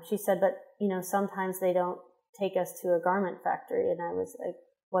 she said, but sometimes they don't take us to a garment factory. And I was like,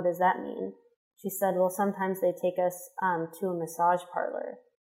 what does that mean? She said, well, sometimes they take us to a massage parlor.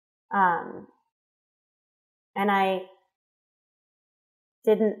 And I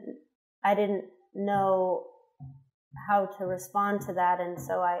didn't know how to respond to that, and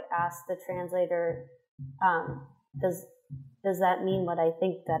so I asked the translator, does that mean what I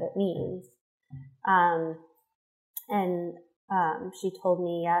think that it means? And she told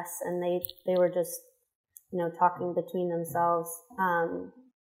me yes, and they were just talking between themselves,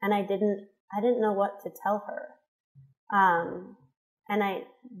 and I didn't know what to tell her. And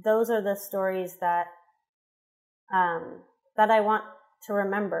those are the stories that I want to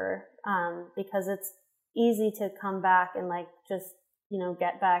remember, because it's easy to come back and just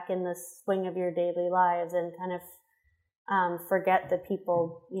get back in the swing of your daily lives and kind of forget the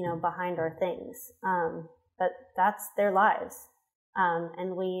people behind our things, but that's their lives,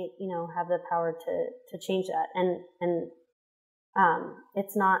 and we have the power to change that, and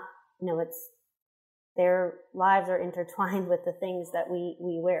it's not it's their lives are intertwined with the things that we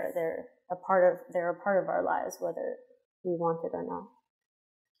wear. They're a part of our lives, whether we want it or not.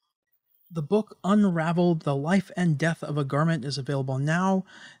 The book Unraveled: The Life and Death of a Garment is available now.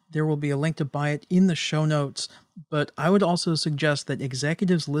 There will be a link to buy it in the show notes, but I would also suggest that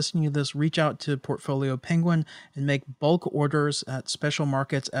executives listening to this reach out to Portfolio Penguin and make bulk orders at special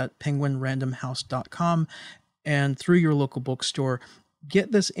markets at penguinrandomhouse.com and through your local bookstore.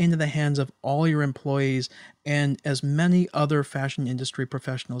 Get this into the hands of all your employees and as many other fashion industry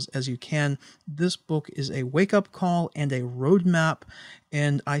professionals as you can. This book is a wake-up call and a roadmap,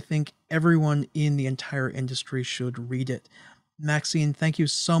 and I think everyone in the entire industry should read it. Maxine, thank you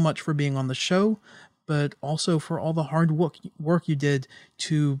so much for being on the show, but also for all the hard work you did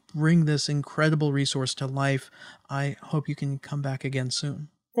to bring this incredible resource to life. I hope you can come back again soon.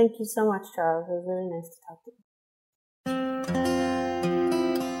 Thank you so much, Charles. It was really nice to talk to you.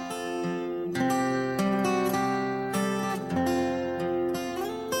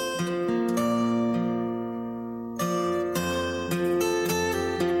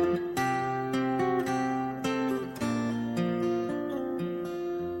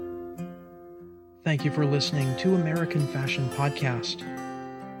 Thank you for listening to American Fashion Podcast.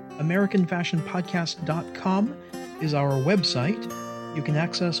 AmericanFashionPodcast.com is our website. You can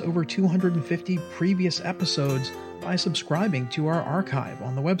access over 250 previous episodes by subscribing to our archive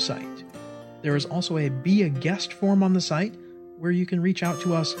on the website. There is also a Be a Guest form on the site where you can reach out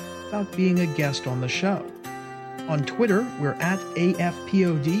to us about being a guest on the show. On Twitter, we're at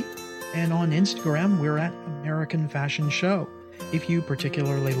AFPOD, and on Instagram, we're at American Fashion Show. If you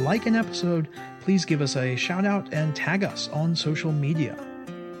particularly like an episode, please give us a shout out and tag us on social media.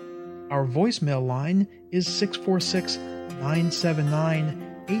 Our voicemail line is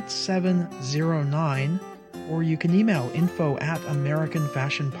 646-979-8709, or you can email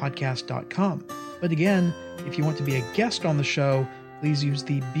info@americanfashionpodcast.com. But again, if you want to be a guest on the show, please use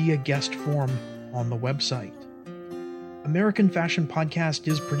the Be a Guest form on the website. American Fashion Podcast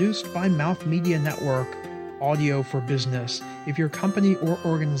is produced by Mouth Media Network, audio for business. If your company or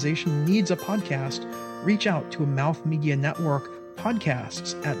organization needs a podcast, reach out to Mouth Media Network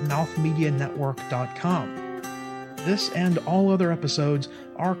podcasts at mouthmedianetwork.com. This and all other episodes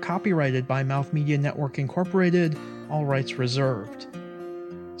are copyrighted by Mouth Media Network Incorporated, all rights reserved.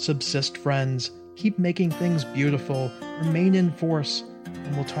 Subsist, friends. Keep making things beautiful. Remain in force,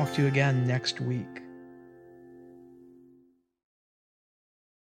 and we'll talk to you again next week.